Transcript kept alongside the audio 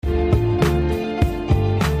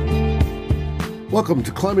Welcome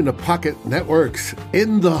to Climbing the Pocket Network's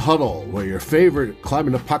In the Huddle, where your favorite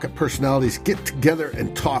Climbing the Pocket personalities get together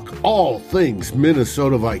and talk all things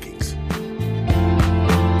Minnesota Vikings.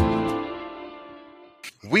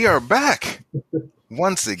 We are back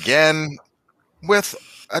once again with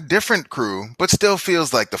a different crew, but still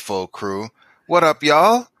feels like the full crew. What up,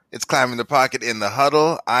 y'all? It's Climbing the Pocket in the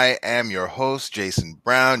Huddle. I am your host, Jason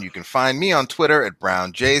Brown. You can find me on Twitter at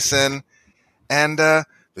BrownJason. And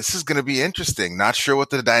this is going to be interesting. Not sure what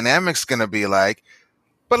the dynamic's going to be like,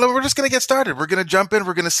 but we're just going to get started. We're going to jump in.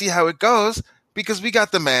 We're going to see how it goes because we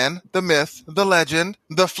got the man, the myth, the legend,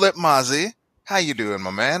 the Flip Mozzie. How you doing,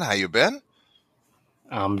 my man? How you been?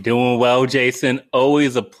 I'm doing well, Jason.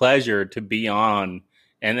 Always a pleasure to be on.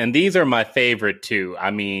 And these are my favorite, too.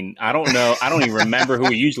 I mean, I don't know. I don't even remember who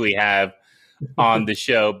we usually have on the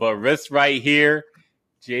show. But this right here,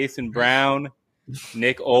 Jason Brown,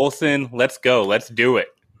 Nick Olson, let's go. Let's do it.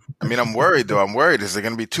 I mean, I'm worried, though. I'm worried. Is there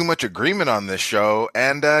going to be too much agreement on this show?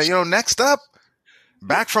 And, next up,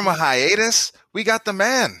 back from a hiatus, we got the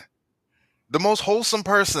man, the most wholesome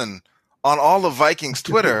person on all of Vikings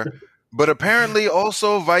Twitter, but apparently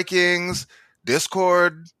also Vikings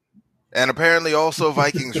Discord, and apparently also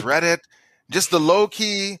Vikings Reddit. Just the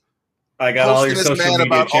low-key, I got all your social man media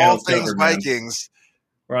about all channels things covered, man. Vikings.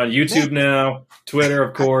 We're on YouTube now, Twitter,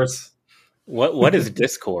 of course. What is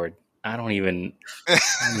Discord? I don't even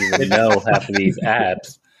know half of these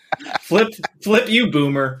apps. Flip you,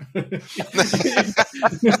 boomer.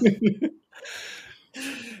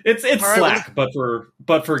 It's right, Slack, but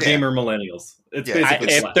for gamer millennials. It's basically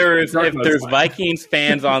Slack. If there's Vikings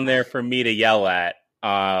fans on there for me to yell at,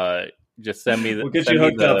 just send me the. We'll get you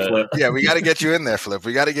hooked up, Flip. Yeah, we got to get you in there, Flip.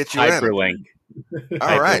 We got to get you hyperlink.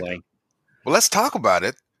 All right. Well, let's talk about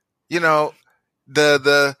it. You know,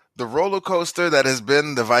 the roller coaster that has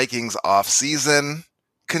been the Vikings off season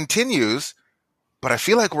continues, but I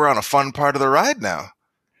feel like we're on a fun part of the ride now.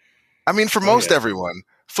 I mean, for most everyone.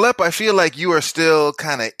 Flip, I feel like you are still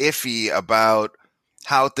kind of iffy about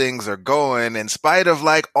how things are going in spite of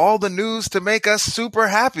like all the news to make us super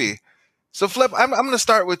happy. So Flip, I'm going to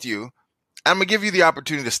start with you. I'm going to give you the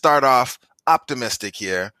opportunity to start off optimistic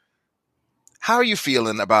here. How are you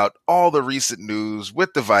feeling about all the recent news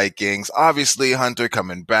with the Vikings? Obviously, Hunter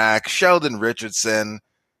coming back, Sheldon Richardson.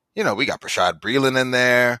 You know, we got Bashaud Breeland in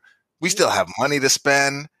there. We still have money to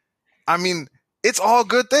spend. I mean, it's all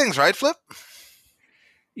good things, right, Flip?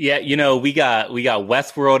 Yeah, you know, we got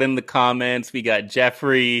Westworld in the comments. We got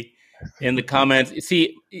Jeffrey in the comments.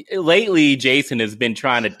 See, lately, Jason has been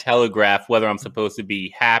trying to telegraph whether I'm supposed to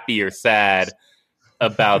be happy or sad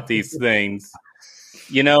about these things.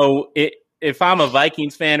 You know, if I'm a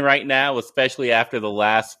Vikings fan right now, especially after the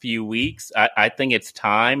last few weeks, I think it's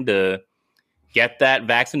time to get that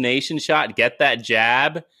vaccination shot, get that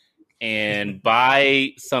jab, and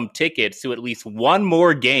buy some tickets to at least one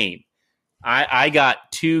more game. I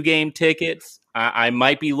got 2 game tickets. I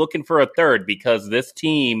might be looking for a third because this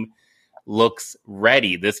team looks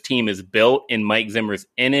ready. This team is built in Mike Zimmer's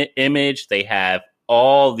image. They have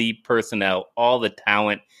all the personnel, all the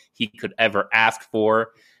talent he could ever ask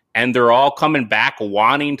for. And they're all coming back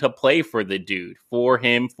wanting to play for the dude, for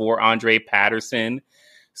him, for Andre Patterson.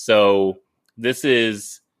 So this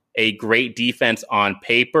is a great defense on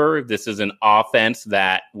paper. This is an offense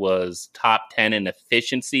that was top 10 in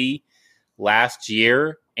efficiency last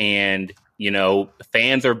year. And, you know,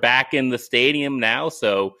 fans are back in the stadium now.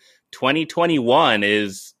 So 2021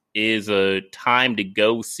 is a time to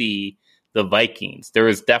go see the Vikings. There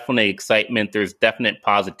is definitely excitement. There's definite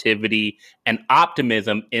positivity and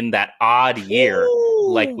optimism in that odd year,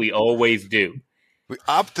 like we always do.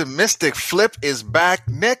 Optimistic Flip is back.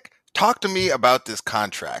 Nick, talk to me about this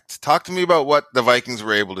contract. Talk to me about what the Vikings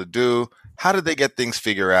were able to do. How did they get things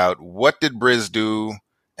figured out? What did Briz do?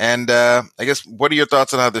 And I guess, what are your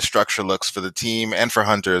thoughts on how the structure looks for the team and for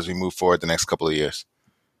Hunter as we move forward the next couple of years?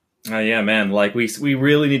 Yeah, man. Like we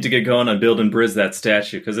really need to get going on building Briz that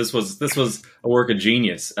statue because this was a work of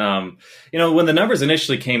genius. You know, when the numbers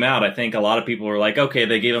initially came out, I think a lot of people were like, okay,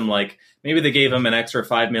 they gave him maybe they gave him an extra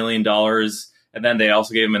 $5 million, and then they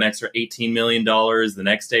also gave him an extra $18 million the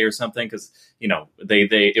next day or something because you know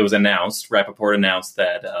it was announced. Rappaport announced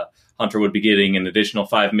that Hunter would be getting an additional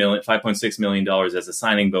 $5.6 million as a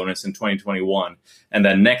signing bonus in 2021, and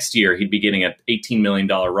then next year he'd be getting an $18 million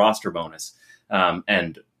roster bonus.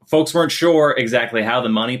 And folks weren't sure exactly how the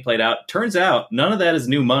money played out. Turns out none of that is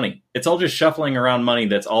new money. It's all just shuffling around money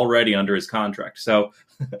that's already under his contract. So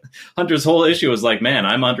Hunter's whole issue was like, man,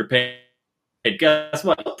 I'm underpaid. Guess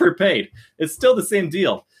what? Underpaid. It's still the same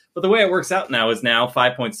deal. But the way it works out now is now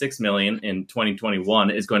 $5.6 million in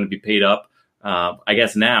 2021 is going to be paid up, I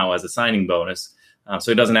guess now as a signing bonus.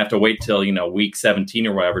 So he doesn't have to wait till, week 17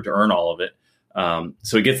 or whatever to earn all of it.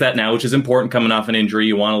 So he gets that now, which is important coming off an injury.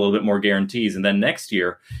 You want a little bit more guarantees. And then next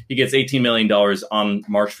year, he gets $18 million on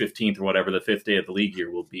March 15th or whatever the fifth day of the league year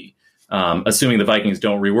will be, assuming the Vikings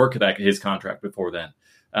don't rework his contract before then.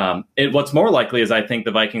 What's more likely is I think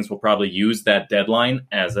the Vikings will probably use that deadline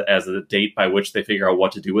as a date by which they figure out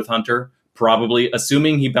what to do with Hunter. Probably,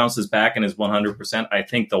 assuming he bounces back and is 100%, I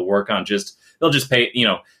think they'll work on they'll just pay,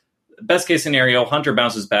 best case scenario, Hunter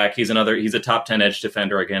bounces back. He's a top 10 edge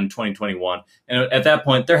defender again, 2021. And at that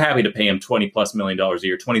point, they're happy to pay him $20+ million a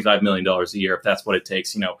year, $25 million a year, if that's what it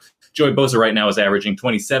takes. Joey Bosa right now is averaging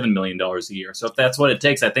 $27 million a year. So if that's what it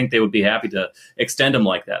takes, I think they would be happy to extend him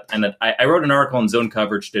like that. And I wrote an article on Zone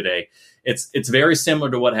Coverage today. It's very similar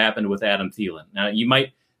to what happened with Adam Thielen. Now, you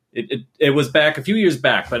might, it was back a few years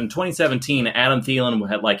back, but in 2017, Adam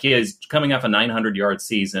Thielen he is coming off a 900-yard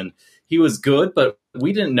season. He was good, but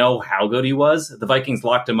we didn't know how good he was. The Vikings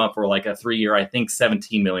locked him up for like a 3-year, I think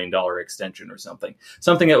 $17 million extension or something.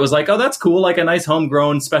 Something that was like, oh, that's cool. Like a nice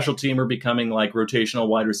homegrown special teamer becoming like rotational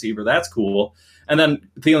wide receiver. That's cool. And then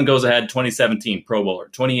Thielen goes ahead, 2017 Pro Bowler,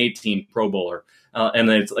 2018 Pro Bowler. And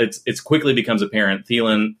then it's quickly becomes apparent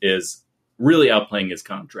Thielen is really outplaying his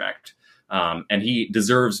contract. And he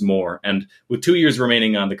deserves more. And with 2 years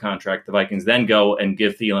remaining on the contract, the Vikings then go and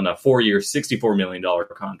give Thielen a 4-year, $64 million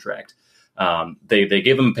contract. They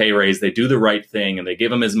give him a pay raise, they do the right thing, and they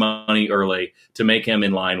give him his money early to make him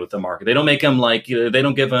in line with the market. They don't make him they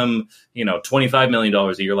don't give him, $25 million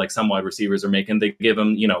a year like some wide receivers are making. They give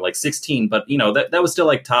him, like 16, but that was still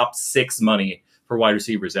like top 6 money for wide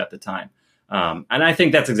receivers at the time. And I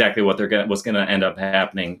think that's exactly what's going to end up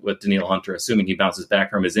happening with Danielle Hunter, assuming he bounces back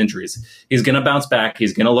from his injuries. He's going to bounce back.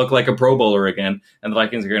 He's going to look like a Pro Bowler again. And the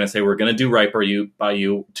Vikings are going to say, we're going to do right by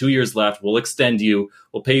you. 2 years left. We'll extend you.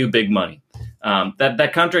 We'll pay you big money.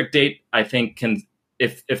 That contract date, I think, can,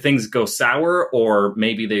 if things go sour, or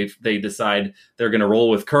maybe they decide they're going to roll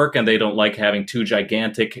with Kirk and they don't like having 2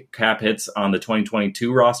 gigantic cap hits on the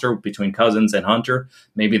 2022 roster between Cousins and Hunter,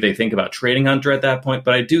 maybe they think about trading Hunter at that point.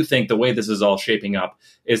 But I do think the way this is all shaping up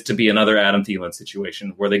is to be another Adam Thielen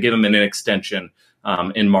situation where they give him an extension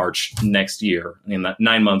in March next year, in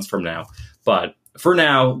 9 months from now. But for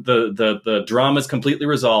now, the drama is completely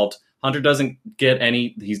resolved. Hunter doesn't get a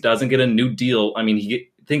new deal. I mean,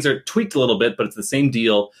 things are tweaked a little bit, but it's the same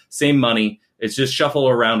deal, same money. It's just shuffled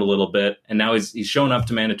around a little bit. And now he's shown up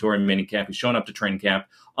to mandatory minicamp. He's shown up to training camp.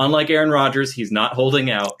 Unlike Aaron Rodgers, he's not holding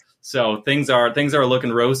out. So things are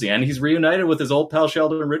looking rosy. And he's reunited with his old pal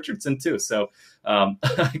Sheldon Richardson too. So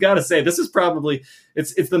I got to say, this is probably,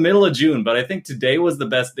 it's the middle of June, but I think today was the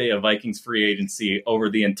best day of Vikings free agency over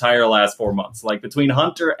the entire last 4 months. Like between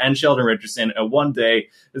Hunter and Sheldon Richardson, and one day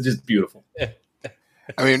is just beautiful.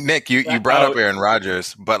 I mean, Nick, you brought up Aaron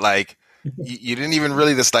Rodgers, but you didn't even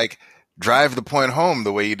really just drive the point home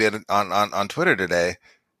the way you did on Twitter today.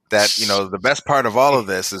 That, the best part of all of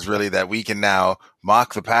this is really that we can now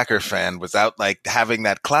mock the Packers fan without having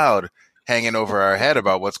that cloud hanging over our head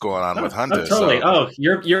about what's going on with Hunter. Totally. So.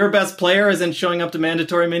 Your best player isn't showing up to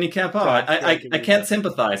mandatory minicamp. I can't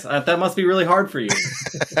sympathize. That must be really hard for you.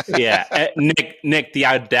 Yeah. Nick, the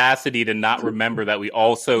audacity to not remember that we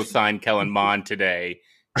also signed Kellen Mond today.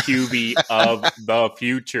 QB of the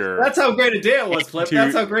future. That's how great a day it was, Flip.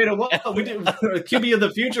 That's how great it was. We did QB of the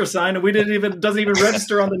future sign, and doesn't even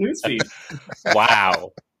register on the newsfeed.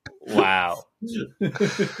 Wow.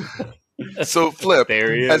 So Flip,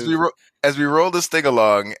 there he is. as we roll this thing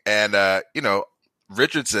along, and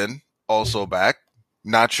Richardson also back.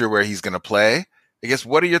 Not sure where he's going to play. I guess,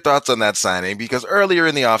 what are your thoughts on that signing? Because earlier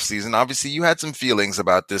in the offseason, obviously you had some feelings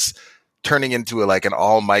about this turning into an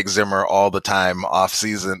all Mike Zimmer all the time off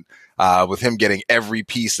season, with him getting every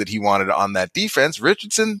piece that he wanted on that defense.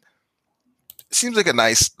 Richardson seems like a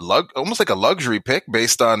nice almost like a luxury pick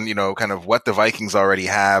based on, kind of what the Vikings already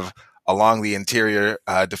have along the interior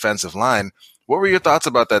defensive line. What were your thoughts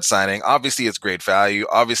about that signing? Obviously it's great value.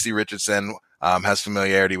 Obviously Richardson has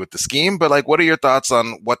familiarity with the scheme, but what are your thoughts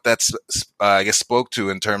on what that's, spoke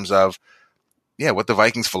to in terms of, what the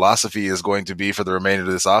Vikings philosophy is going to be for the remainder of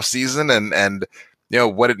this offseason and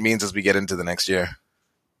what it means as we get into the next year?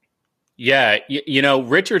 Yeah,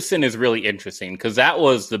 Richardson is really interesting because that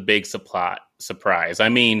was the big surprise. I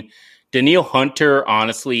mean, Danielle Hunter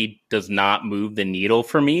honestly does not move the needle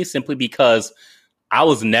for me simply because I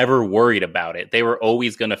was never worried about it. They were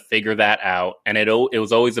always going to figure that out, and it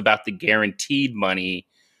was always about the guaranteed money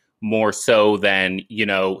more so than,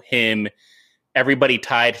 him. Everybody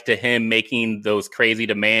tied to him making those crazy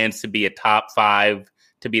demands to be a top 5,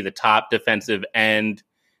 to be the top defensive end,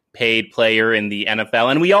 paid player in the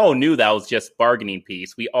NFL. And we all knew that was just bargaining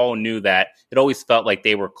piece. We all knew that. It always felt like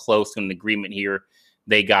they were close to an agreement here.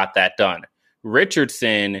 They got that done.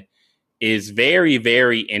 Richardson is very,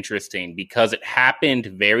 very interesting because it happened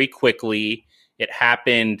very quickly. It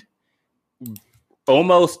happened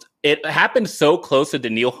so close to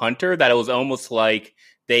Danielle Hunter that it was almost like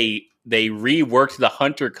they reworked the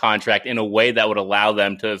Hunter contract in a way that would allow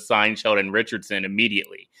them to sign Sheldon Richardson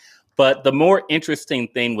immediately. But the more interesting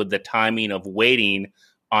thing with the timing of waiting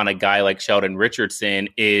on a guy like Sheldon Richardson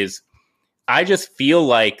is I just feel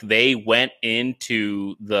like they went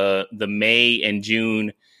into the May and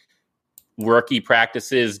June rookie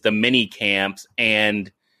practices, the mini camps,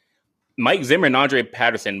 and Mike Zimmer and Andre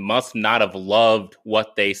Patterson must not have loved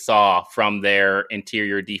what they saw from their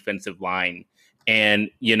interior defensive line. And,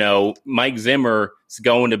 Mike Zimmer is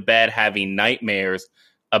going to bed having nightmares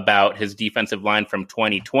about his defensive line from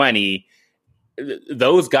 2020.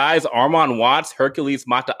 Those guys, Armon Watts, Hercules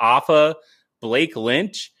Mataafa, Blake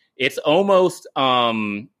Lynch, it's almost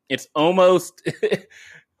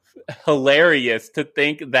hilarious to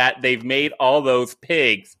think that they've made all those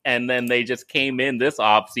pigs and then they just came in this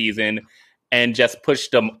offseason and just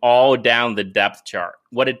pushed them all down the depth chart.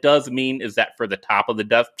 What it does mean is that for the top of the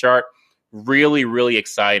depth chart, really, really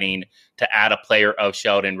exciting to add a player of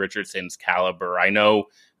Sheldon Richardson's caliber. I know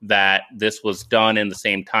that this was done in the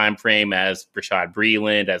same time frame as Rashad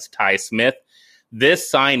Breeland, as Ty Smith. This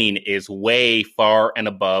signing is way far and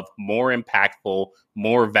above, more impactful,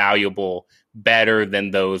 more valuable, better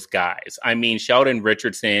than those guys. I mean, Sheldon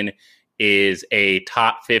Richardson is a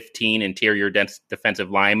top 15 interior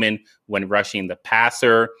defensive lineman when rushing the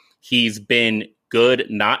passer. He's been good,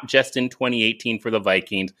 not just in 2018 for the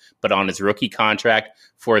Vikings, but on his rookie contract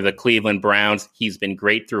for the Cleveland Browns. He's been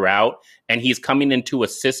great throughout, and he's coming into a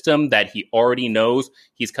system that he already knows.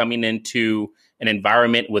 He's coming into an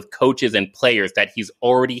environment with coaches and players that he's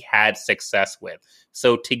already had success with.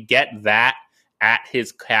 So to get that at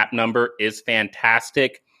his cap number is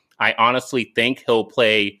fantastic. I honestly think he'll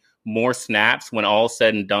play more snaps when all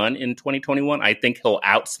said and done in 2021. I think he'll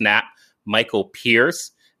outsnap Michael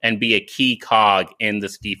Pierce and be a key cog in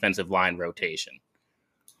this defensive line rotation.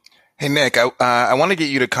 Hey, Nick, I want to get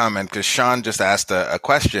you to comment because Sean just asked a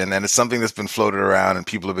question, and it's something that's been floated around and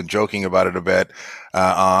people have been joking about it a bit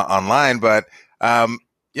online. But,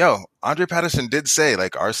 Andre Patterson did say,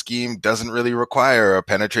 our scheme doesn't really require a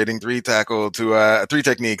penetrating three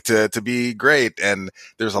technique to be great. And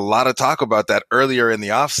there's a lot of talk about that earlier in the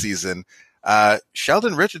offseason.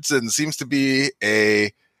 Sheldon Richardson seems to be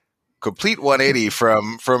a complete 180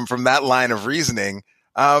 from that line of reasoning.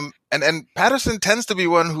 And Patterson tends to be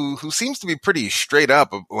one who seems to be pretty straight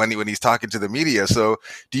up when he's talking to the media. So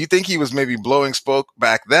do you think he was maybe blowing smoke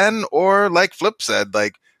back then? Or like Flip said,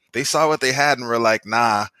 they saw what they had and were like,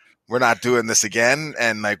 nah, we're not doing this again.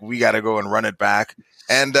 And we got to go and run it back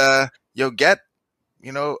and, get,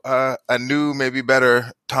 a new, maybe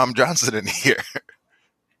better Tom Johnson in here.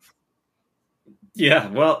 Yeah.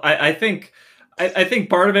 Well, I think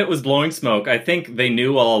part of it was blowing smoke. I think they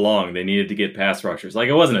knew all along they needed to get pass rushers.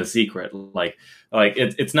 It wasn't a secret.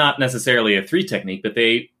 It's not necessarily a three technique, but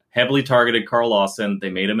they heavily targeted Carl Lawson. They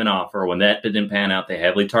made him an offer. When that didn't pan out, they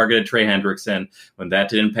heavily targeted Trey Hendrickson. When that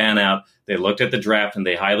didn't pan out, they looked at the draft and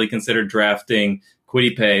they highly considered drafting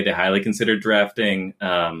Kwity Paye. They highly considered drafting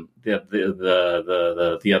the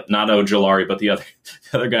not Ojulari, but the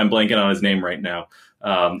other guy. I'm blanking on his name right now.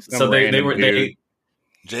 So they were.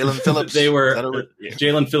 Jalen Phillips.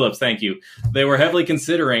 Jalen Phillips. Thank you. They were heavily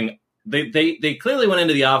considering. They clearly went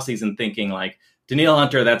into the offseason thinking Danielle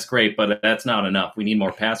Hunter, that's great, but that's not enough. We need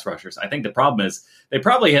more pass rushers. I think the problem is they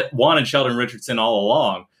probably had wanted Sheldon Richardson all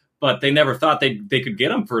along, but they never thought they could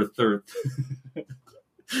get him for third.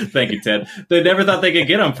 Thank you, Ted. They never thought they could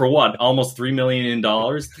get him for what? Almost $3 million,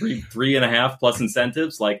 three and a half plus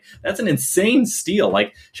incentives. That's an insane steal.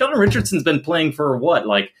 Sheldon Richardson's been playing for what?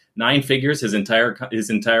 9 figures his entire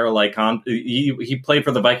he played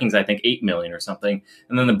for the Vikings, I think $8 million or something,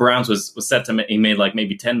 and then the Browns was set to he made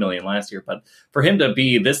maybe $10 million last year. But for him to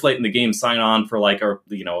be this late in the game, sign on for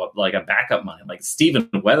a backup money, Stephen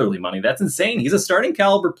Weatherly money, that's insane. He's a starting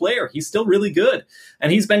caliber player. He's still really good,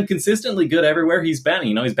 and he's been consistently good everywhere he's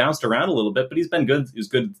been. He's bounced around a little bit, but he's been good. He was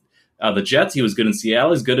good. The Jets, he was good in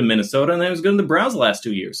Seattle, he's good in Minnesota, and then he was good in the Browns the last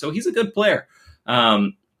 2 years. So he's a good player.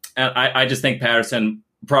 And I just think Patterson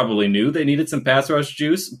probably knew they needed some pass rush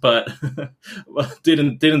juice, but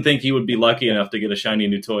didn't think he would be lucky enough to get a shiny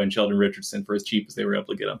new toy in Sheldon Richardson for as cheap as they were able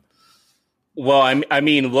to get him. Well, I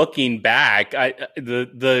mean, looking back,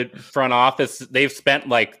 the front office, they've spent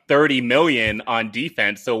 $30 million on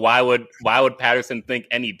defense. So why would Patterson think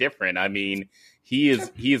any different? I mean, he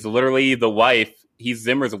is literally the wife. He's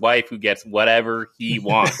Zimmer's wife who gets whatever he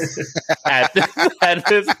wants at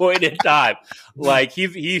this point in time. Like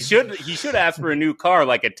he should ask for a new car,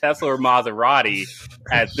 like a Tesla or Maserati,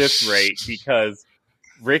 at this rate, because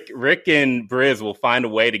Rick and Briz will find a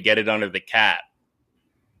way to get it under the cap.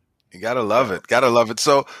 You gotta love it. Gotta love it.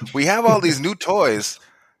 So we have all these new toys.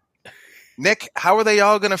 Nick, how are they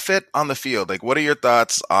all going to fit on the field? Like, what are your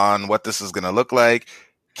thoughts on what this is going to look like?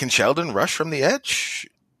 Can Sheldon rush from the edge?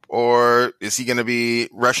 Or is he going to be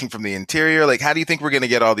rushing from the interior? Like, how do you think we're going to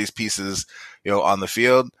get all these pieces, on the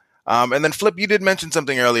field? And then Flip, you did mention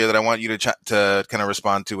something earlier that I want you to kind of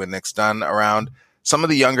respond to when Nick's done, around some of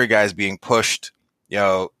the younger guys being pushed,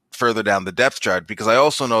 further down the depth chart, because I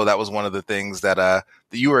also know that was one of the things that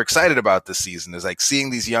you were excited about this season, is like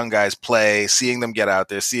seeing these young guys play, seeing them get out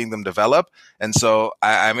there, seeing them develop. And so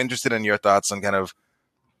I'm interested in your thoughts on kind of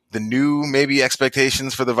the new maybe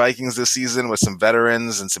expectations for the Vikings this season, with some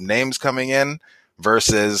veterans and some names coming in,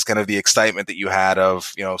 versus kind of the excitement that you had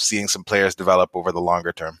of, seeing some players develop over the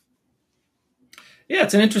longer term. Yeah,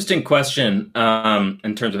 it's an interesting question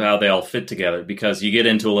in terms of how they all fit together, because you get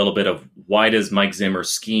into a little bit of why does Mike Zimmer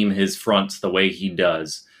scheme his fronts the way he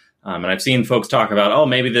does. And I've seen folks talk about,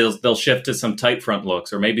 maybe they'll shift to some tight front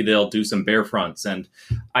looks, or maybe they'll do some bare fronts. And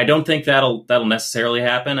I don't think that'll necessarily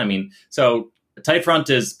happen. I mean, so a tight front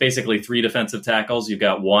is basically 3 defensive tackles. You've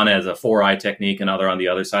got one as a 4-eye technique, another on the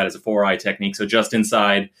other side as a 4-eye technique. So just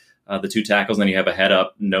inside the 2 tackles, and then you have a head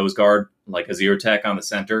up nose guard, like a zero tech on the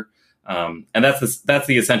center. And that's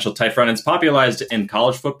the essential tight front. It's popularized in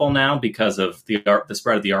college football now because of the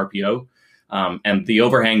spread of the RPO, and the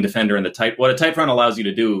overhang defender and what a tight front allows you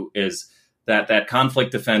to do is that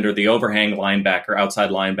conflict defender, the overhang linebacker, outside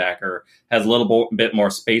linebacker, has a little bit more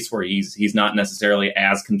space where he's not necessarily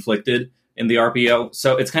as conflicted in the RPO.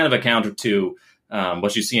 So it's kind of a counter to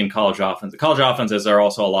what you see in college offense. The college offenses are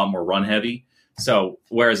also a lot more run heavy. So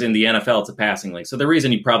whereas in the NFL, it's a passing league. So the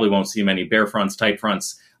reason you probably won't see many bare fronts, tight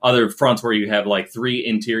fronts, other fronts where you have like 3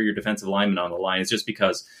 interior defensive linemen on the line is just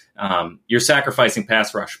because you're sacrificing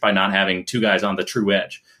pass rush by not having 2 guys on the true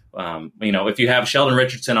edge. If you have Sheldon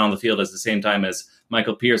Richardson on the field at the same time as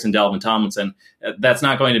Michael Pierce and Dalvin Tomlinson, that's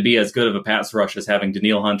not going to be as good of a pass rush as having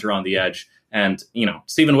Danielle Hunter on the edge. And,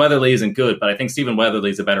 Stephen Weatherly isn't good, but I think Stephen Weatherly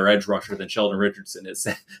is a better edge rusher than Sheldon Richardson, is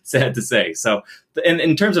sad to say. So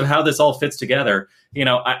in terms of how this all fits together,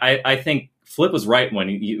 I think Flip was right when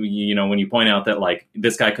you point out that like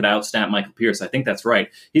this guy could outsnap Michael Pierce. I think that's right.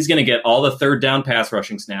 He's going to get all the third down pass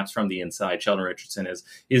rushing snaps from the inside. Sheldon Richardson is.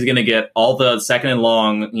 He's going to get all the second and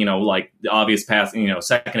long, like the obvious pass,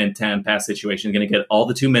 second and 10 pass situation. He's going to get all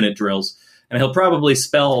the 2-minute drills, and he'll probably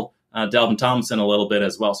spell Dalvin Tomlinson a little bit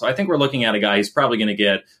as well. So I think we're looking at a guy who's probably going to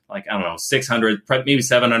get 600, maybe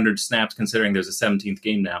 700 snaps, considering there's a 17th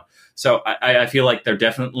game now. So I feel like they're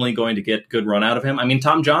definitely going to get good run out of him. I mean,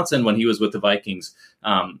 Tom Johnson, when he was with the Vikings,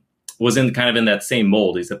 was in that same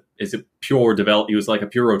mold. He was like a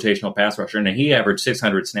pure rotational pass rusher, and he averaged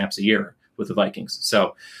 600 snaps a year with the Vikings.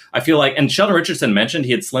 So I feel like, and Sheldon Richardson mentioned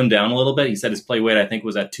he had slimmed down a little bit. He said his play weight, I think,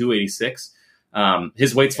 was at 286.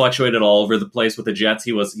 His weights fluctuated all over the place with the Jets.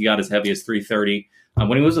 He got as heavy as 330.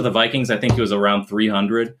 When he was with the Vikings, I think he was around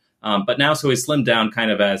 300. But now, so he's slimmed down kind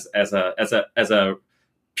of as a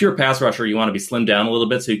pure pass rusher. You want to be slimmed down a little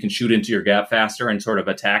bit so you can shoot into your gap faster and sort of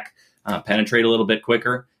attack, penetrate a little bit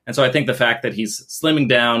quicker. And so I think the fact that he's slimming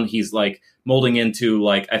down, he's like molding into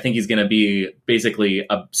I think he's going to be basically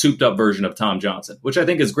a souped up version of Tom Johnson, which I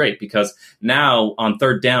think is great, because now on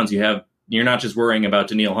third downs, you're not just worrying about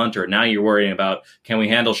Danielle Hunter. Now you're worrying about, can we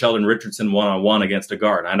handle Sheldon Richardson one-on-one against a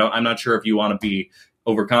guard? I'm not sure if you want to be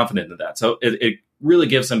overconfident in that. So it really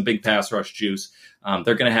gives some big pass rush juice.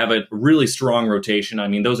 They're going to have a really strong rotation. I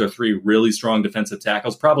mean, those are 3 really strong defensive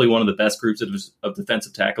tackles, probably one of the best groups of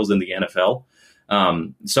defensive tackles in the NFL.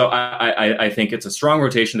 So I think it's a strong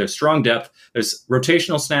rotation. There's strong depth. There's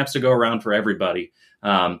rotational snaps to go around for everybody.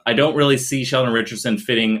 I don't really see Sheldon Richardson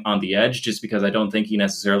fitting on the edge, just because I don't think he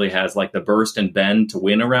necessarily has like the burst and bend to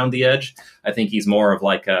win around the edge. I think he's more of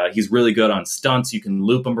he's really good on stunts. You can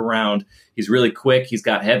loop him around. He's really quick. He's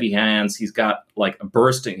got heavy hands. He's got like a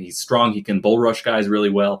bursting. He's strong. He can bull rush guys really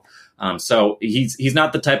well. So he's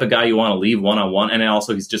not the type of guy you want to leave one-on-one. And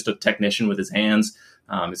also he's just a technician with his hands.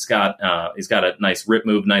 He's got a nice rip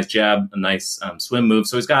move, nice jab, a nice swim move.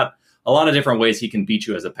 So he's got a lot of different ways he can beat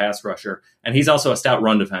you as a pass rusher. And he's also a stout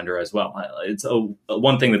run defender as well. It's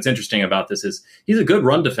one thing that's interesting about this is he's a good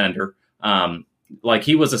run defender.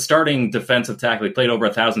 He was a starting defensive tackle. He played over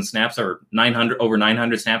 1,000 snaps, or over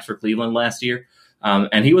 900 snaps for Cleveland last year.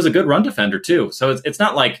 And he was a good run defender too. So it's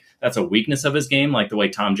not like that's a weakness of his game, like the way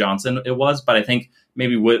Tom Johnson it was. But I think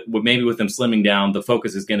maybe with him slimming down, the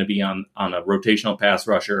focus is going to be on a rotational pass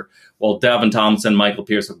rusher, while Dalvin Tomlinson, Michael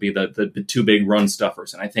Pierce would be the two big run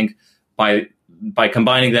stuffers. And I think by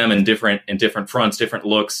combining them in different fronts, different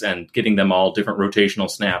looks, and getting them all different rotational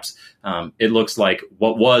snaps, it looks like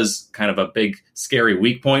what was kind of a big, scary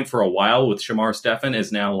weak point for a while with Shamar Stephen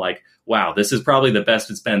is now like, wow, this is probably the best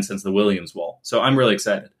it's been since the Williams Wall. So I'm really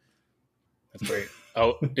excited. That's great.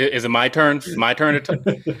 Oh, is it my turn? It's my turn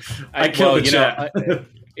to I killed the chat.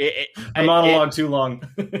 I monologue too long.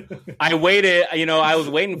 I waited, I was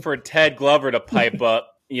waiting for Ted Glover to pipe up,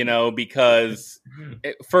 because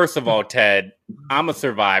first of all, Ted, I'm a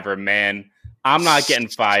survivor, man. I'm not getting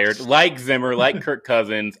fired. Like Zimmer, like Kirk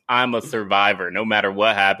Cousins, I'm a survivor no matter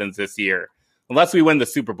what happens this year. Unless we win the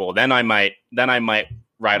Super Bowl, then I might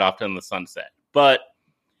ride off in the sunset. But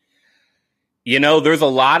there's a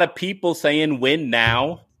lot of people saying win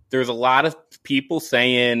now. There's a lot of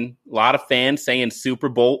fans saying Super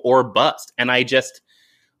Bowl or bust. And I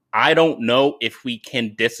don't know if we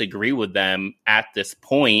can disagree with them at this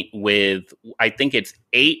point with, I think it's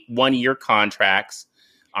 8 one-year contracts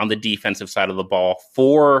on the defensive side of the ball,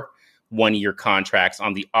 4 one-year contracts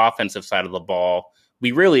on the offensive side of the ball.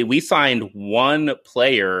 We signed one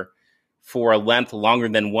player for a length longer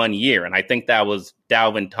than 1 year, and I think that was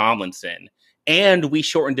Dalvin Tomlinson. And we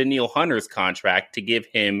shortened Danielle Hunter's contract to give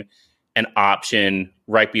him an option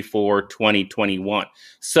right before 2021.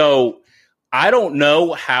 So I don't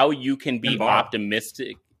know how you can be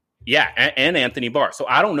optimistic. Yeah, and Anthony Barr. So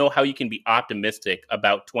I don't know how you can be optimistic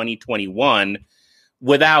about 2021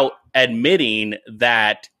 without admitting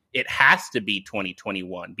that it has to be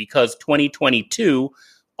 2021, because 2022,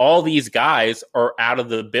 all these guys are out of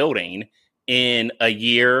the building in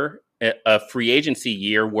a free agency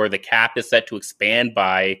year where the cap is set to expand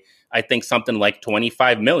by, I think, something like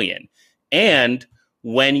 $25 million. And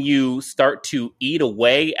when you start to eat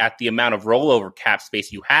away at the amount of rollover cap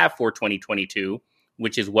space you have for 2022,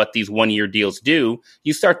 which is what these one-year deals do,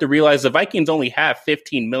 you start to realize the Vikings only have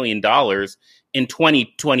 $15 million in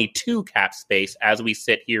 2022 cap space as we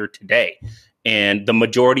sit here today. And the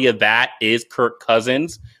majority of that is Kirk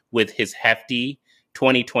Cousins with his hefty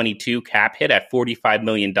 2022 cap hit at $45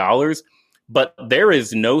 million. But there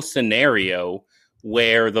is no scenario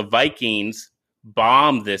where the Vikings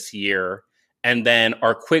bomb this year and then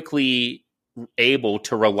are quickly able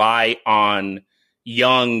to rely on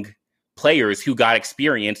young players who got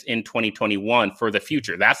experience in 2021 for the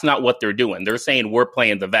future. That's not what they're doing. They're saying we're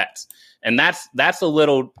playing the vets. And that's a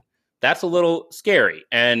little scary.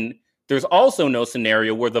 And there's also no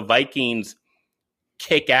scenario where the Vikings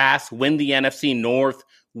kick ass, win the NFC North,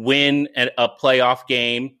 win a playoff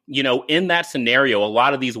game. In that scenario, a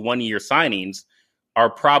lot of these one-year signings are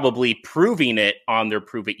probably proving it on their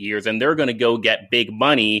prove-it years, and they're going to go get big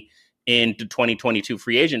money into 2022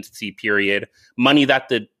 free agency period, money that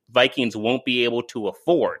the Vikings won't be able to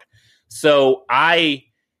afford. So I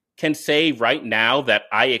can say right now that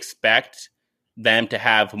I expect them to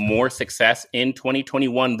have more success in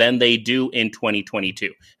 2021 than they do in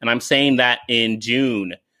 2022. And I'm saying that in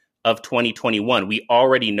June of 2021. We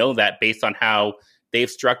already know that based on how they've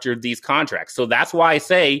structured these contracts. So that's why I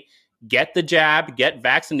say get the jab, get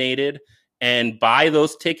vaccinated, and buy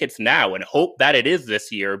those tickets now and hope that it is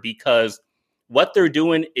this year, because what they're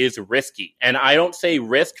doing is risky. And I don't say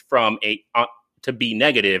risk from to be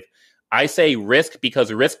negative. I say risk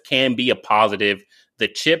because risk can be a positive. The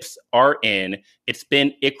chips are in. It's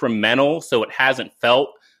been incremental, so it hasn't felt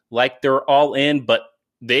like they're all in, but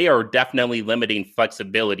they are definitely limiting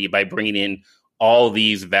flexibility by bringing in all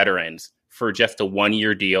these veterans for just a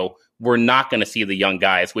one-year deal. We're not going to see the young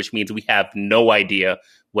guys, which means we have no idea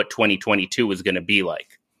what 2022 is going to be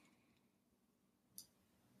like.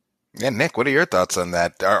 Yeah, Nick, what are your thoughts on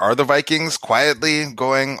that? Are the Vikings quietly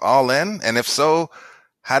going all in? And if so,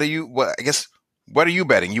 how do you? What are you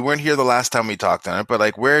betting? You weren't here the last time we talked on it, but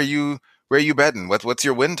like, where are you betting? What's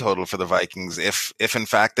your win total for the Vikings if in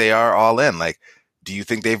fact they are all in? Like, do you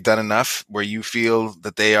think they've done enough where you feel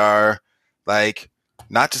that they are like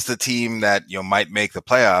not just a team that might make the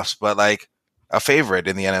playoffs, but like a favorite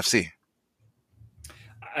in the NFC?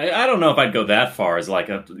 I don't know if I'd go that far as like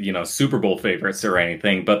a Super Bowl favorites or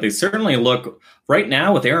anything, but they certainly look right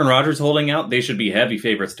now with Aaron Rodgers holding out. They should be heavy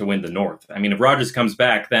favorites to win the North. I mean, if Rodgers comes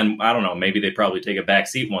back, then I don't know, maybe they probably take a back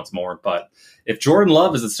seat once more. But if Jordan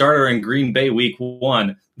Love is the starter in Green Bay Week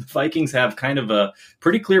 1, the Vikings have kind of a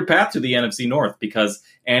pretty clear path to the NFC North because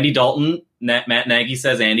Andy Dalton. Matt Nagy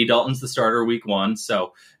says Andy Dalton's the starter Week 1.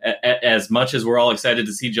 So as much as we're all excited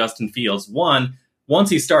to see Justin Fields, one once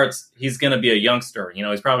he starts, he's going to be a youngster. You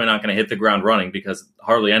know, he's probably not going to hit the ground running because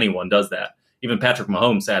hardly anyone does that. Even Patrick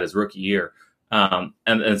Mahomes had his rookie year.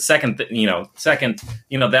 And second,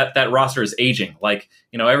 that roster is aging. Like,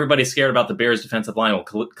 you know, everybody's scared about the Bears defensive line.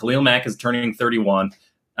 Well, Khalil Mack is turning 31.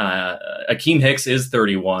 Akeem Hicks is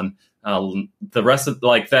 31. The rest of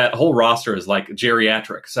that whole roster is like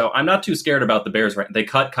geriatric. So I'm not too scared about the Bears. Right? They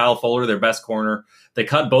cut Kyle Fuller, their best corner. They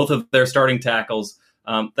cut both of their starting tackles.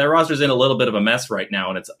 Their roster's in a little bit of a mess right now,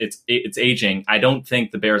 and it's aging. I don't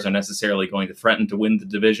think the Bears are necessarily going to threaten to win the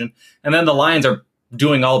division. And then the Lions are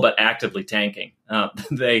doing all but actively tanking.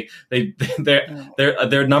 Their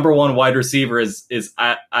number one wide receiver is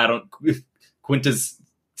Quintus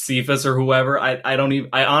Cephas or whoever.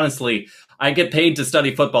 I get paid to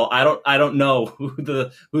study football. I don't know who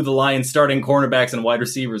the Lions starting cornerbacks and wide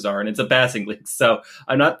receivers are, and it's a passing league. So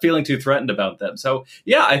I'm not feeling too threatened about them. So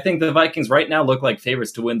yeah, I think the Vikings right now look like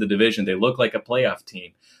favorites to win the division. They look like a playoff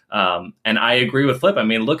team. And I agree with Flip. I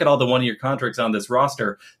mean, look at all the one-year contracts on this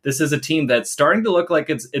roster. This is a team that's starting to look like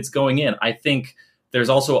it's going in. I think there's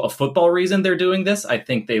also a football reason they're doing this. I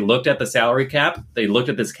think they looked at the salary cap. They looked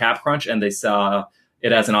at this cap crunch and they saw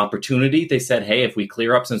it as an opportunity. They said, hey, if we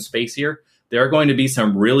clear up some space here, there are going to be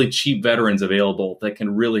some really cheap veterans available that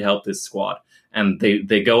can really help this squad. And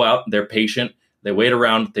they go out, they're patient, they wait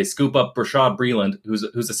around, they scoop up Rashad Breeland, who's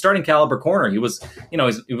a starting caliber corner. He was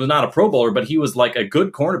not a Pro Bowler, but he was like a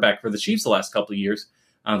good cornerback for the Chiefs the last couple of years.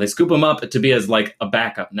 They scoop him up to be as like a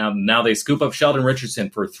backup. Now they scoop up Sheldon Richardson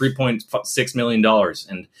for $3.6 million,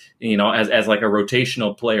 and you know as like a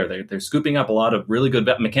rotational player. They're scooping up a lot of really good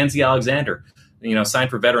Mackenzie Alexander, signed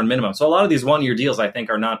for veteran minimum. So a lot of these 1-year deals, I think,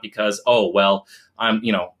 are not because,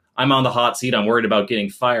 I'm on the hot seat, I'm worried about getting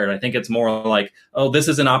fired. I think it's more like, this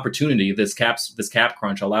is an opportunity. This cap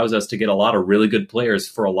crunch allows us to get a lot of really good players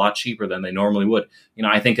for a lot cheaper than they normally would.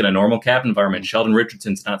 I think in a normal cap environment, Sheldon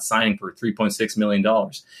Richardson's not signing for $3.6 million.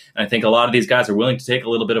 And I think a lot of these guys are willing to take a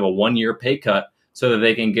little bit of a 1-year pay cut so that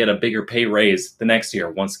they can get a bigger pay raise the next year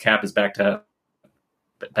once cap is back to.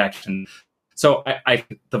 So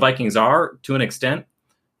the Vikings are, to an extent,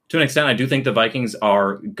 I do think the Vikings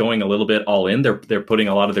are going a little bit all in. They're putting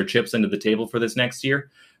a lot of their chips into the table for this next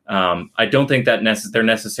year. I don't think that they're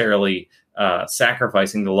necessarily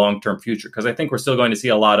sacrificing the long-term future, because I think we're still going to see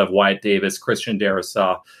a lot of Wyatt Davis, Christian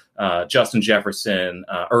Darrisaw, Justin Jefferson,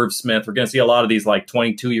 Irv Smith. We're going to see a lot of these like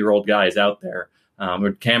 22-year-old guys out there.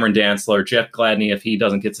 Cameron Dantzler, Jeff Gladney, if he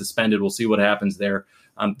doesn't get suspended, we'll see what happens there.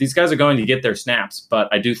 These guys are going to get their snaps, but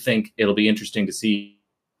I do think it'll be interesting to see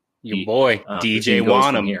your boy DJ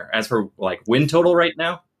Wanham here. As for like win total right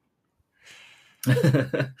now,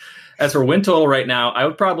 I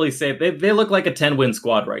would probably say they look like a 10-win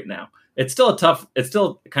squad right now. It's still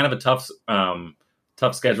kind of a tough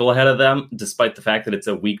schedule ahead of them, despite the fact that it's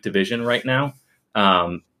a weak division right now.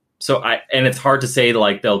 And it's hard to say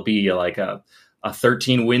like they'll be like a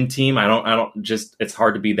 13-win team. It's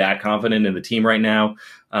hard to be that confident in the team right now.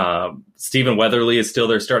 Stephen Weatherly is still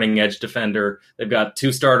their starting edge defender. They've got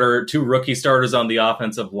two rookie starters on the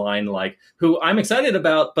offensive line, like who I'm excited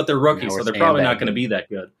about, but they're rookies, so they're probably not going to be that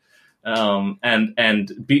good.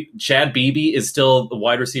 Chad Beebe is still the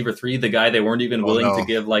wide receiver 3, the guy they weren't even willing to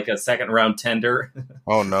give like a second-round tender.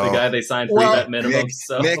 Oh no, the guy they signed for that minimum.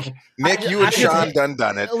 Nick, you and Sean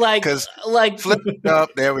done it. Because flip up.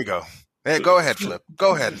 There we go. Hey, go ahead, Flip.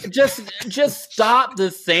 Go ahead. Just stop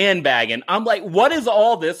the sandbagging. I'm like, what is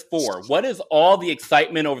all this for? What is all the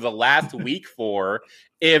excitement over the last week for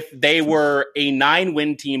if they were a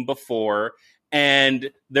 9-win team before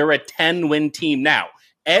and they're a 10-win team now?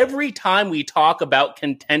 Every time we talk about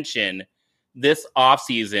contention this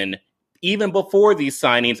offseason, even before these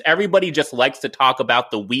signings, everybody just likes to talk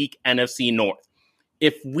about the weak NFC North.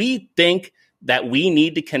 If we think that we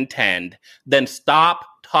need to contend, then stop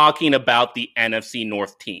talking about the NFC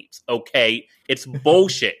North teams, okay? It's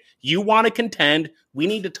bullshit. You want to contend, we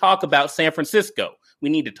need to talk about San Francisco. We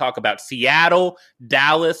need to talk about Seattle,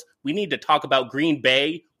 Dallas. We need to talk about Green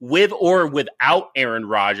Bay with or without Aaron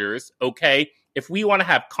Rodgers, okay? If we want to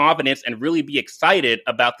have confidence and really be excited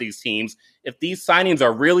about these teams, if these signings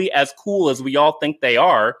are really as cool as we all think they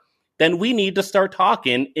are, then we need to start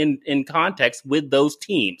talking in context with those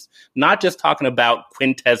teams, not just talking about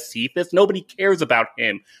Quintez Cephas. Nobody cares about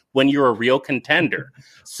him when you're a real contender.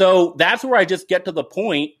 So that's where I just get to the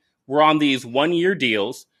point. We're on these 1-year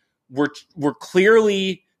deals. We're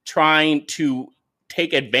clearly trying to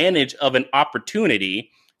take advantage of an opportunity.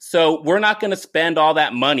 So we're not going to spend all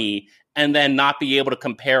that money and then not be able to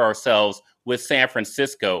compare ourselves with San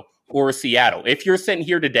Francisco or Seattle. If you're sitting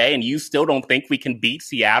here today and you still don't think we can beat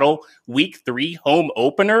Seattle week 3 home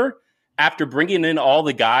opener, after bringing in all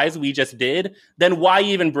the guys we just did, then why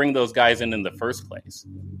even bring those guys in the first place?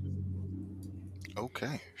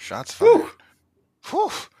 Okay, shots fired.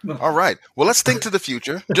 Whew. All right. Well, let's think to the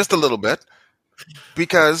future just a little bit,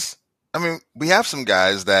 because, I mean, we have some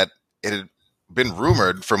guys that it had been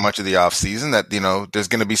rumored for much of the offseason that, there's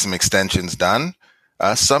going to be some extensions done.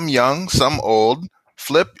 Some young, some old.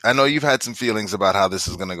 Flip, I know you've had some feelings about how this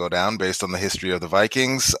is going to go down based on the history of the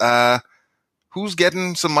Vikings. Who's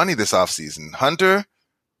getting some money this offseason? Hunter,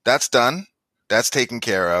 that's done. That's taken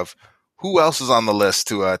care of. Who else is on the list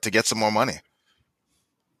to get some more money?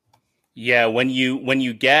 Yeah, when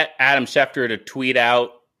you get Adam Schefter to tweet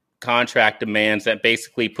out contract demands, that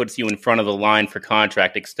basically puts you in front of the line for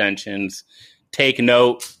contract extensions. Take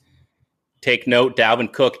note.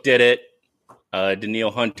 Dalvin Cook did it.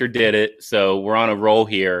 Danielle Hunter did it. So we're on a roll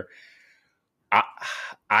here.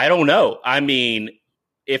 I don't know. I mean,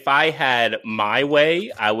 if I had my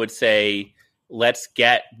way, I would say let's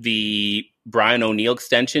get the Brian O'Neill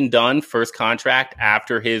extension done, first contract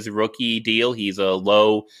after his rookie deal. He's a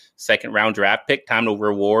low second-round draft pick. Time to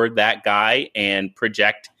reward that guy and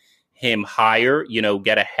project him higher,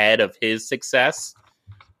 get ahead of his success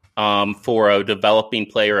for a developing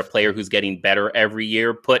player, a player who's getting better every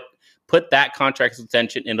year. Put that contract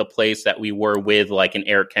extension into place that we were with, like an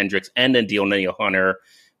Eric Kendricks and a Danielle Hunter.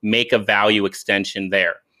 Make a value extension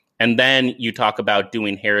there. And then you talk about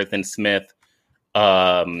doing Harrison Smith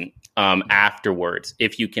afterwards,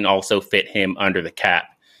 if you can also fit him under the cap.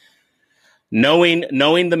 Knowing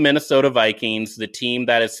the Minnesota Vikings, the team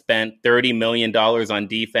that has spent $30 million on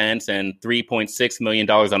defense and $3.6 million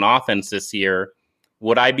on offense this year,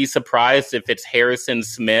 would I be surprised if it's Harrison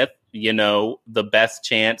Smith, the best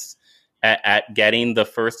chance at getting the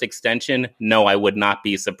first extension? No, I would not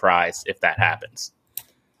be surprised if that happens.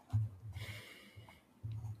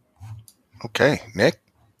 Okay, Nick,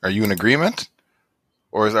 are you in agreement?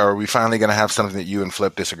 Or are we finally going to have something that you and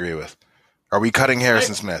Flip disagree with? Are we cutting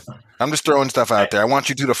Harrison Smith? I'm just throwing stuff out there. I want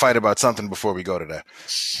you two to fight about something before we go today.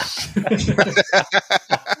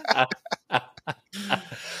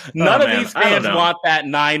 None of these fans want that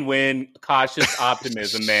 9-win cautious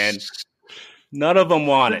optimism, man. None of them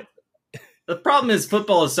want it. The problem is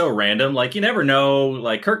football is so random. Like, you never know.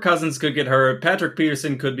 Like, Kirk Cousins could get hurt. Patrick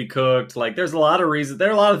Peterson could be cooked. Like, there's a lot of reasons. There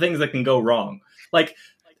are a lot of things that can go wrong. Like,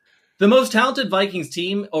 the most talented Vikings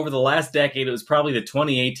team over the last decade, it was probably the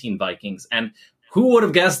 2018 Vikings. And who would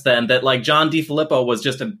have guessed then that, like, John DeFilippo was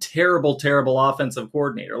just a terrible, terrible offensive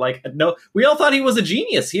coordinator? Like, no, we all thought he was a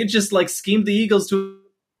genius. He had just, like, schemed the Eagles to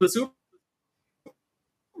the Super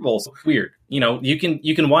Bowl. So weird. You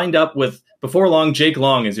can wind up with, before long, Jake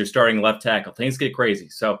Long is your starting left tackle. Things get crazy.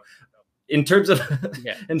 So in terms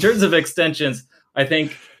of extensions, I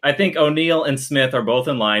think O'Neill and Smith are both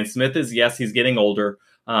in line. Smith is, yes, he's getting older.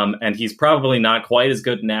 And he's probably not quite as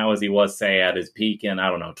good now as he was, say, at his peak in,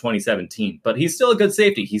 2017. But he's still a good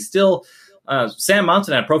safety. He's still Sam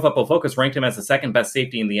Monson at Pro Football Focus ranked him as the second best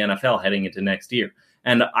safety in the NFL heading into next year.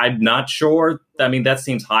 And I'm not sure. I mean, that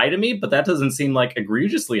seems high to me, but that doesn't seem like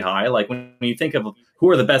egregiously high. Like when you think of who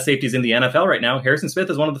are the best safeties in the NFL right now, Harrison Smith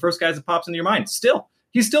is one of the first guys that pops into your mind.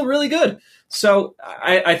 He's still really good. So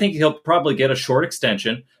I think he'll probably get a short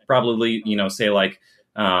extension. Probably, say like.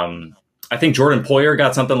 I think Jordan Poyer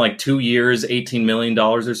got something like 2 years, $18 million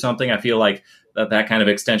or something. I feel like that kind of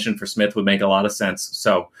extension for Smith would make a lot of sense.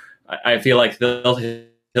 So I feel like he'll stay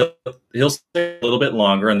a little bit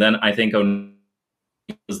longer. And then I think O'Neill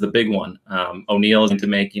is the big one. O'Neill is going to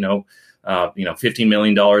make, $15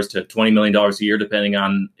 million to $20 million a year, depending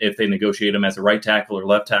on if they negotiate him as a right tackle or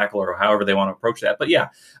left tackle or however they want to approach that. But yeah,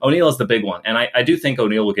 O'Neill is the big one. And I do think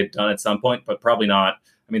O'Neill will get done at some point, but probably not.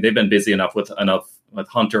 I mean, they've been busy enough with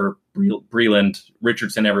Hunter, Breland,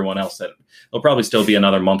 Richardson, everyone else that it'll probably still be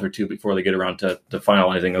another month or two before they get around to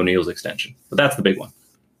finalizing O'Neill's extension. But that's the big one.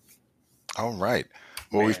 All right.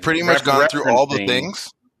 Well, we've pretty much gone through all the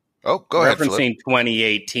things. Oh, go ahead, Philip. Referencing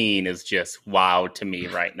 2018 is just wow to me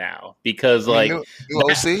right now because, like, new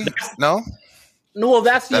OC? No, well,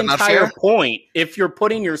 that's the entire point. If you're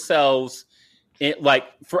putting yourselves in,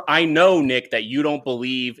 I know, Nick, that you don't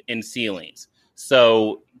believe in ceilings.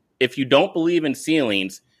 So if you don't believe in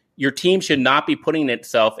ceilings, your team should not be putting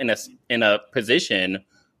itself in a position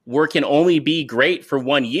where it can only be great for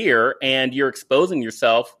 1 year, and you're exposing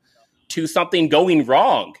yourself to something going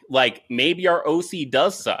wrong. Like, maybe our OC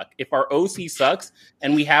does suck. If our OC sucks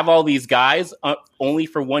and we have all these guys only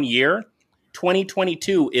for 1 year,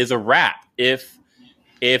 2022 is a wrap. If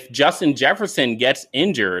Justin Jefferson gets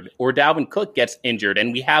injured or Dalvin Cook gets injured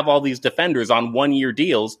and we have all these defenders on 1 year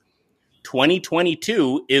deals,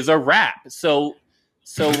 2022 is a wrap. So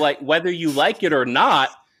like, whether you like it or not,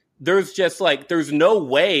 there's no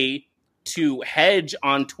way to hedge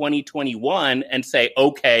on 2021 and say,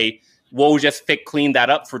 okay, we'll just clean that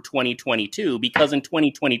up for 2022, because in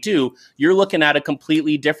 2022, you're looking at a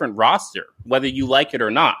completely different roster, whether you like it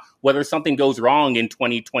or not, whether something goes wrong in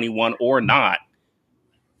 2021 or not.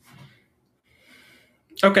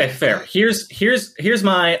 Okay, fair. Here's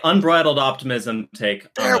my unbridled optimism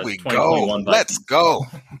take. There we go. Let's go.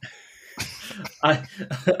 I'm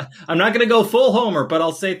not going to go full homer, but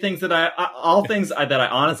I'll say things that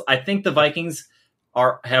I think the Vikings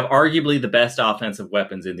have arguably the best offensive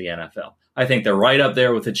weapons in the NFL. I think they're right up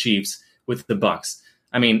there with the Chiefs, with the Bucks.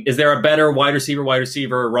 I mean, is there a better wide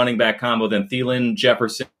receiver running back combo than Thielen,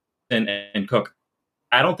 Jefferson, and Cook?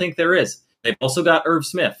 I don't think there is. They've also got Irv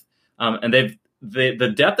Smith, and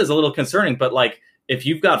the depth is a little concerning. But like, if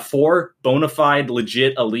you've got 4 bona fide,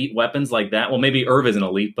 legit elite weapons like that, well, maybe Irv isn't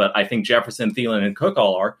elite, but I think Jefferson, Thielen, and Cook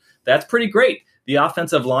all are. That's pretty great. The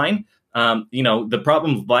offensive line. The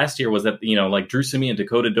problem last year was that, like Drew Samia and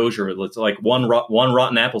Dakota Dozier, it's like one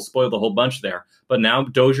rotten apple spoiled the whole bunch there. But now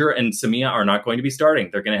Dozier and Samia are not going to be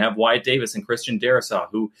starting. They're going to have Wyatt Davis and Christian Darrisaw,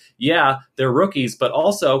 who, they're rookies, but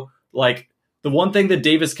also like the one thing that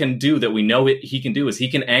Davis can do that we know he can do is he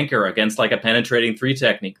can anchor against like a penetrating 3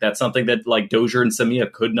 technique. That's something that like Dozier and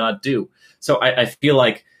Samia could not do. So I feel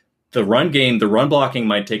like the run game, the run blocking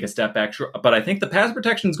might take a step back, but I think the pass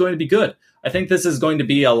protection is going to be good. I think this is going to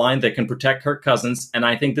be a line that can protect Kirk Cousins, and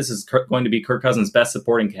I think this is going to be Kirk Cousins' best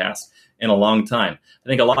supporting cast in a long time. I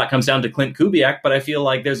think a lot comes down to Clint Kubiak, but I feel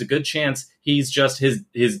like there's a good chance he's just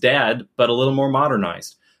his dad, but a little more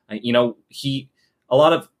modernized. I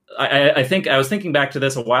think I was thinking back to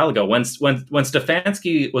this a while ago when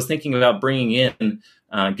Stefanski was thinking about bringing in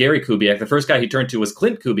Gary Kubiak. The first guy he turned to was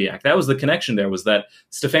Clint Kubiak. That was the connection there, was that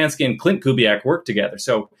Stefanski and Clint Kubiak worked together.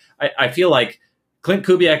 So I feel like Clint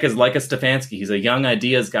Kubiak is like a Stefanski. He's a young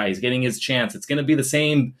ideas guy. He's getting his chance. It's going to be the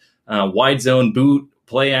same wide zone boot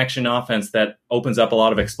play action offense that opens up a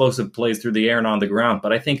lot of explosive plays through the air and on the ground.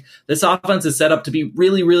 But I think this offense is set up to be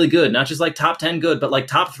really, really good. Not just like top 10 good, but like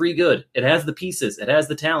top 3 good. It has the pieces. It has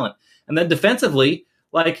the talent. And then defensively,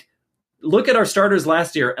 like, look at our starters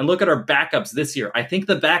last year and look at our backups this year. I think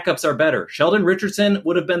the backups are better. Sheldon Richardson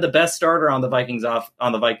would have been the best starter on the Vikings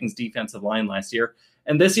defensive line last year.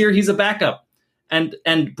 And this year he's a backup. And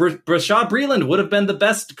Bashaud Breeland would have been the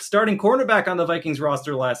best starting cornerback on the Vikings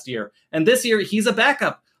roster last year. And this year he's a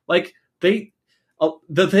backup. Like the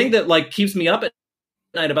thing that like keeps me up at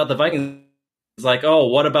night about the Vikings is like, oh,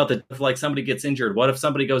 what about if like somebody gets injured? What if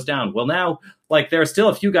somebody goes down? Well, now like there are still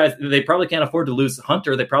a few guys. They probably can't afford to lose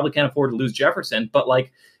Hunter. They probably can't afford to lose Jefferson. But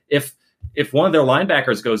like if one of their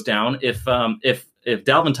linebackers goes down, if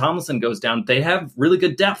Dalvin Tomlinson goes down, they have really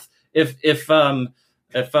good depth. If Cameron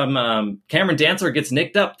Dantzler gets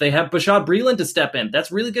nicked up, they have Bashaud Breeland to step in.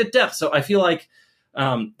 That's really good depth. So I feel like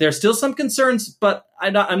there's still some concerns, but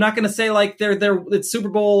I'm not going to say like it's Super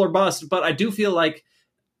Bowl or bust. But I do feel like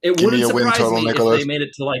it wouldn't surprise me if they made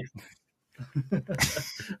it to like.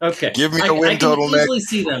 Okay, give me a win total.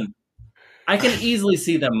 I can easily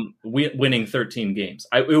see them winning 13 games.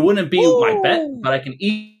 It wouldn't be my bet, but I can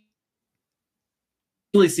easily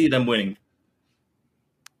see them winning.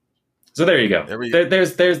 So there you go.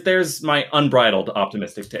 There's my unbridled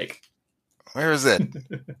optimistic take. Where is it?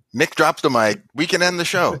 Nick drops the mic. We can end the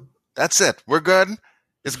show. That's it. We're good.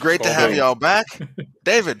 It's great to have y'all back.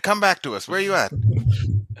 David, come back to us. Where are you at?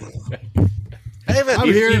 David,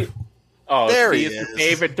 I'm here. There he is.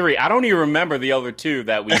 David 3. I don't even remember the other 2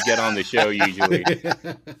 that we get on the show usually.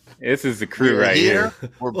 This is the crew right here.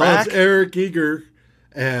 We're back. It's Eric Eager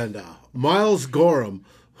and Miles Gorham,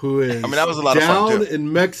 who is that was a lot of fun too.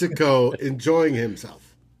 in Mexico enjoying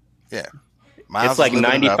himself. Yeah. It's like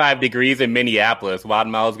 95 degrees in Minneapolis. Wild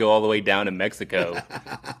Miles go all the way down to Mexico.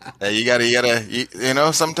 Hey, you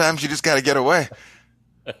gotta, sometimes you just gotta get away.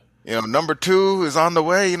 Number 2 is on the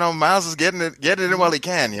way. Miles is getting it in while he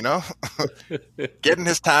can, getting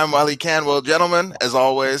his time while he can. Well, gentlemen, as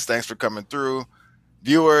always, thanks for coming through.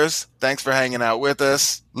 Viewers, thanks for hanging out with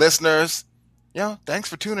us. Listeners, thanks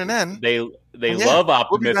for tuning in. They love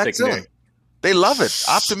Optimistic Nick. They love it.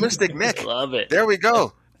 Optimistic Nick. They love it. There we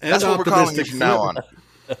go. And that's what we're calling you from now on.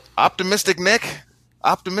 Flip. Optimistic Nick,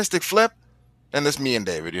 Optimistic Flip, and this me and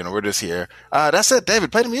David. We're just here. That's it.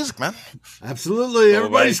 David, play the music, man. Absolutely.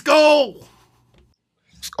 Everybody skull.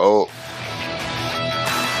 Skull.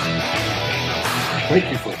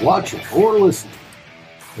 Thank you for watching or listening.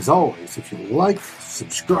 As always, if you like,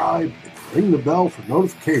 subscribe, and ring the bell for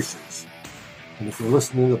notifications. And if you're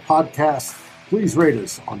listening to the podcast, please rate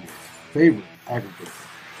us on your favorite aggregator.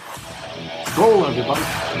 Skull, everybody.